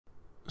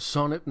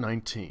Sonnet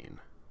 19.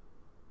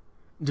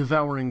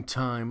 Devouring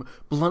time,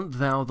 blunt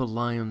thou the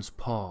lion's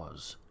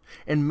paws,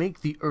 and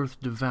make the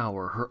earth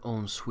devour her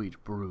own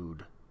sweet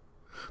brood.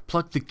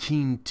 Pluck the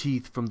keen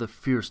teeth from the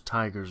fierce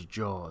tiger's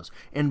jaws,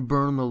 and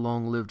burn the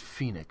long-lived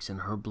phoenix in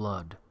her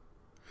blood.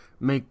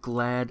 Make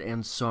glad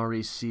and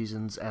sorry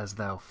seasons as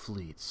thou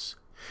fleets,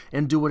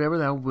 and do whatever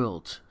thou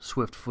wilt,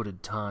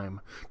 swift-footed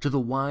time, to the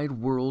wide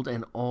world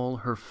and all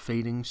her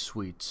fading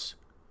sweets.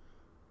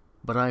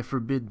 But I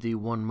forbid thee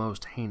one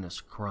most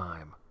heinous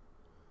crime.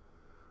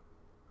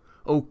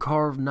 O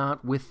carve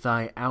not with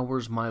thy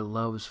hours my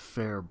love's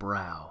fair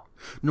brow,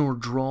 nor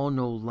draw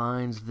no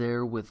lines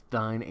there with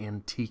thine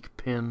antique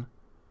pen.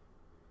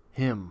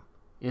 Him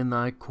in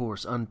thy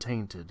course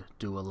untainted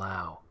do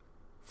allow,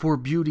 for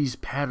beauty's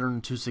pattern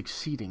to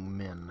succeeding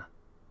men.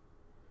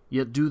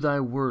 Yet do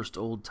thy worst,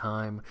 old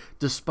time,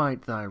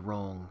 despite thy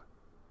wrong.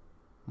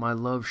 My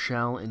love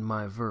shall in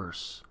my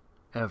verse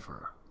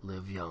ever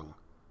live young.